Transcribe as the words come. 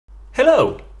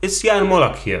Hello, it's Jan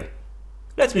Molak here.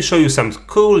 Let me show you some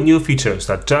cool new features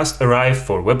that just arrived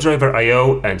for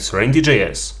WebdriverIO and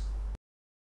serenity.js.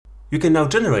 You can now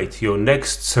generate your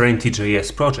next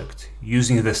serenity.js project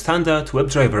using the standard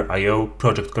WebdriverIO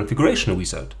project configuration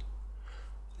wizard.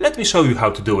 Let me show you how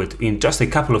to do it in just a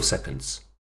couple of seconds.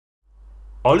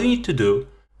 All you need to do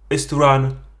is to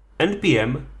run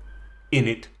npm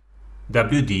init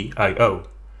wdio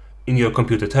in your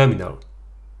computer terminal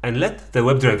and let the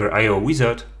WebdriverIO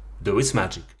wizard do its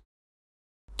magic.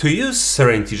 To use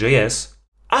serenity.js,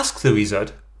 ask the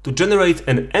wizard to generate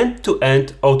an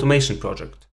end-to-end automation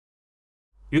project.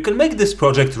 You can make this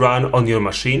project run on your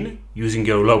machine using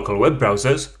your local web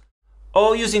browsers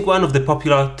or using one of the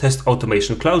popular test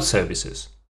automation cloud services.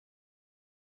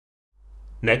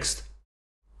 Next,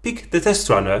 pick the test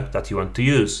runner that you want to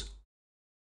use.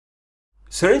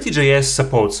 Serenity.js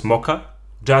supports Mocha,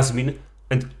 Jasmine,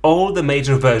 and all the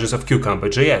major versions of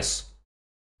Cucumber.js.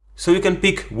 So you can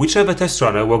pick whichever test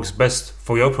runner works best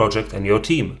for your project and your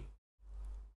team.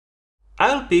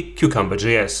 I'll pick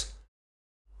Cucumber.js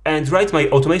and write my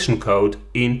automation code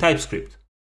in TypeScript.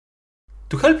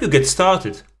 To help you get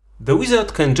started, the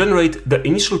wizard can generate the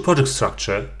initial project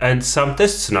structure and some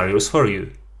test scenarios for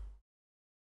you.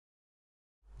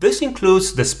 This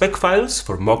includes the spec files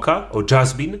for Mocha or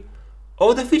Jasmine,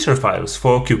 or the feature files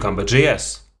for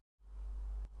Cucumber.js.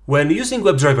 When using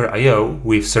WebdriverIO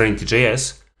with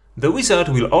serenity.js, the wizard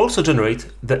will also generate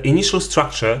the initial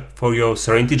structure for your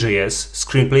serenity.js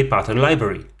Screenplay Pattern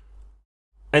library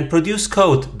and produce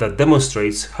code that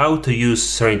demonstrates how to use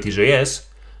serenity.js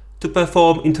to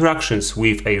perform interactions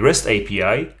with a REST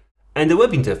API and a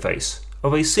web interface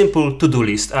of a simple to-do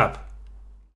list app.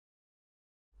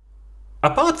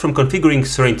 Apart from configuring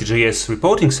serenity.js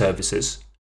reporting services,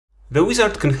 the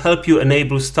wizard can help you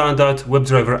enable standard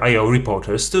WebdriverIO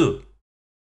reporters too.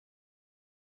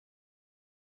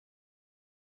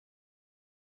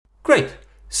 Great!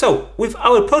 So, with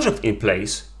our project in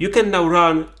place, you can now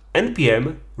run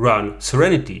npm run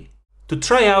serenity to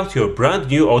try out your brand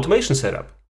new automation setup.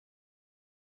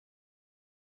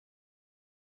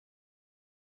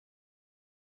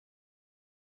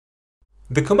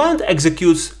 The command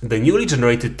executes the newly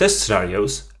generated test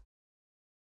scenarios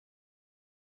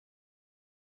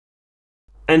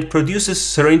and produces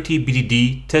Serenity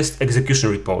BDD test execution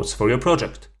reports for your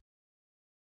project.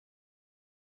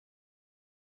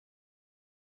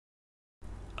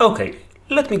 Okay,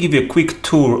 let me give you a quick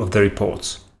tour of the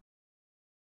reports.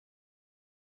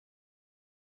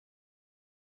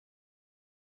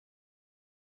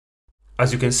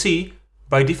 As you can see,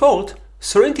 by default,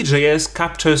 serenity.js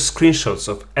captures screenshots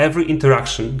of every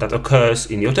interaction that occurs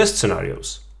in your test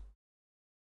scenarios.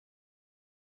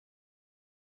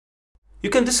 You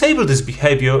can disable this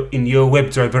behavior in your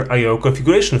WebdriverIO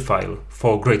configuration file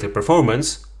for greater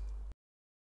performance,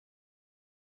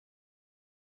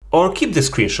 or keep the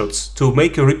screenshots to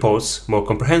make your reports more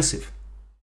comprehensive.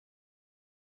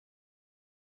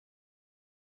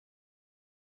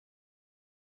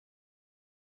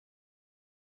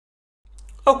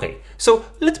 Okay, so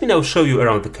let me now show you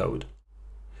around the code.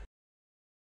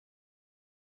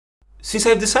 Since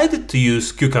I've decided to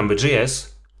use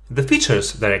Cucumber.js, the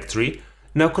features directory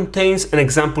now contains an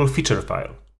example feature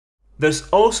file. There's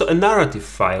also a narrative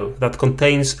file that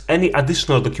contains any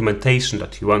additional documentation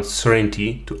that you want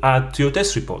Serenity to add to your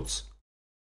test reports.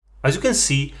 As you can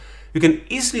see, you can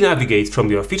easily navigate from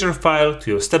your feature file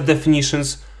to your step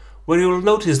definitions, where you will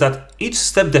notice that each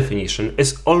step definition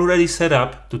is already set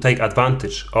up to take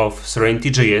advantage of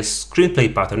Serenity.js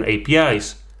Screenplay Pattern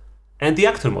APIs and the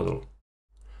actor model.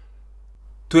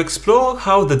 To explore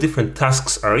how the different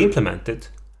tasks are implemented,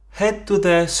 head to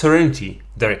the Serenity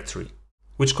directory,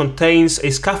 which contains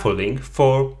a scaffolding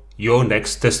for your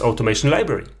next test automation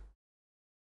library.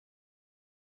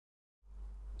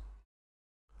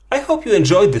 I hope you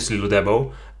enjoyed this little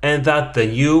demo and that the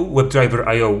new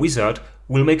WebdriverIO wizard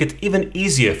will make it even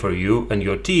easier for you and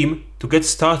your team to get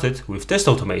started with test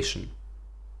automation.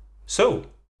 So,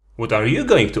 what are you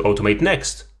going to automate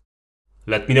next?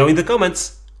 Let me know in the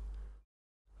comments!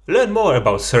 Learn more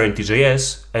about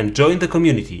serenity.js and join the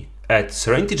community at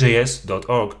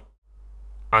serenity-js.org.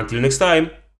 Until next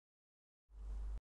time!